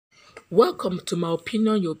Welcome to my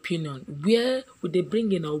opinion, your opinion, where would they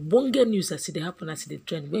bring in a bonga news as they happen as they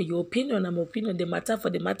trend, where your opinion and my opinion, they matter for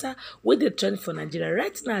the matter, where they trend for Nigeria.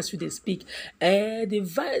 Right now as we speak,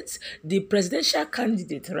 the presidential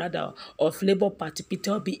candidate rather of Labour Party,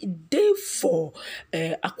 Peter Obi, day for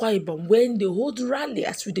Akwa Ibom, when they hold rally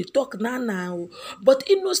as we talk now. But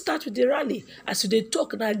it no start with the rally as they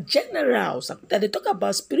talk now generals, that they talk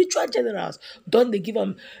about spiritual generals, don't they give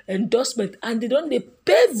them endorsement and they don't they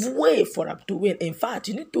pave way for them to win. In fact,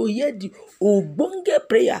 you need to hear the Obonge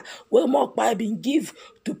prayer where Mark Bible give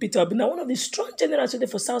to Peter Obi. Now, one of the strong generals today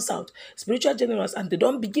for South, spiritual generals, and they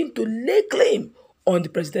don't begin to lay claim on the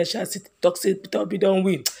presidential seat. Talk say Peter Obi don't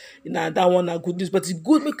win. That one are good news, but it's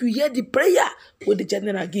good make you hear the prayer what the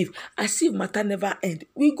general give. As if matter never end.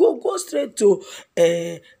 We go straight to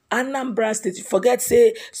Anambra State. Forget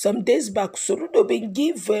say some days back Soludo been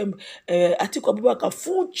give Atiku a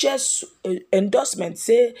full chest endorsement.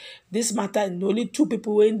 Say this matter only two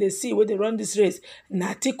people when they see when they run this race,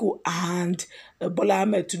 Atiku and Bola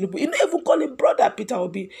Tinubu. You don't even call him brother Peter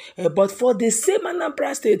Obi. But for the same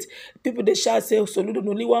Anambra State, people they shall say Soludo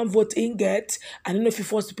only one vote in get. I don't know if you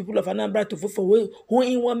force the people of Anambra to vote for who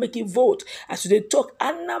in one make it vote. As they talk,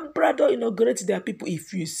 Anambra don't inaugurate their people.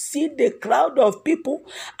 If you see the crowd of people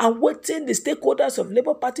and waiting the stakeholders of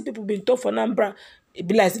Labour Party people being tough for Anambra, it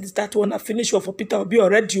be like that one I finish for Peter Obi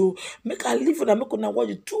already. Make a leave and make una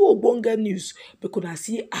watch two Obonga news. Because I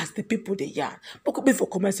see as the people they yarn. Make be for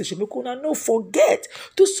comment section. Make una no forget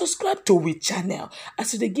to subscribe to our channel.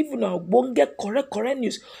 As they give una Obonga correct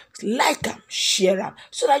news, like them, share them,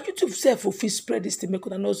 so that YouTube self will spread this thing. Make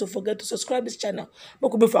una also forget to subscribe this channel.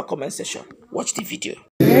 Make be for comment section. Watch the video.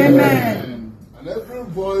 Amen. And every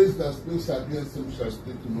voice that speaks against him shall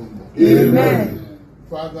speak no more. Amen.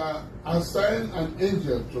 Father, assign an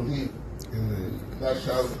angel to him. Amen. That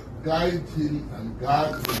shall guide him and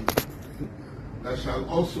guard him. That shall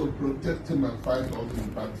also protect him and fight all his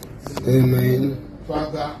battles. Amen.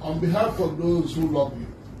 Father, on behalf of those who love you,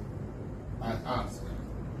 I ask,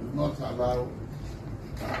 do not allow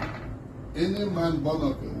any man born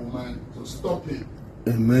of a woman to stop him.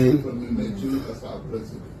 Amen. From emerging as our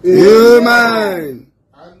president. Amen.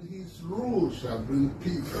 And his rule shall bring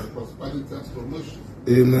peace and prosperity and promotion.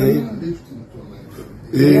 Amen. Lifting to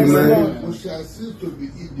Nigeria. Amen. We shall cease to be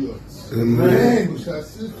idiots. Amen. We shall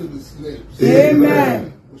cease to be slaves.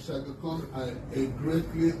 Amen. We shall become a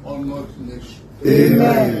greatly honored nation.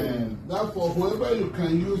 Amen. Therefore, whoever you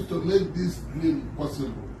can use to make this dream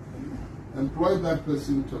possible, employ that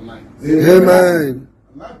person tonight. Amen.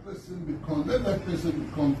 And let that person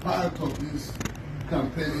become part of this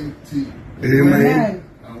campaigning team. Amen.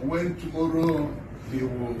 And when tomorrow he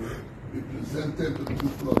will be presented to the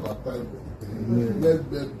people of our Bible,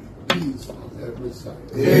 let there be peace on every side.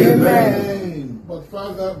 Amen. But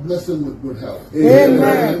Father, bless him with good health.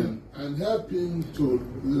 Amen. And help him to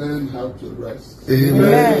learn how to rest.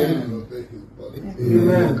 Amen. And obey his body.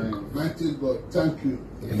 Amen. Mighty God, thank you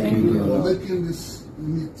for making this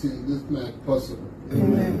meeting, this night possible.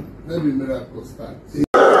 Amen. Let the miracle start. You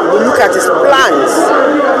look at his plans,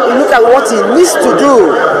 you look at what he needs to do,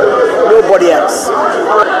 nobody else.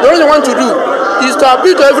 The only thing I want to do is to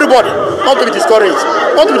appeal to everybody, not to be discouraged,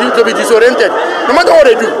 not to be disoriented. No matter what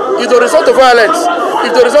they do, if the result of violence,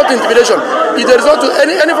 if the result of intimidation, if the result of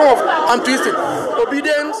any form of anti-Islam,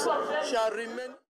 obedience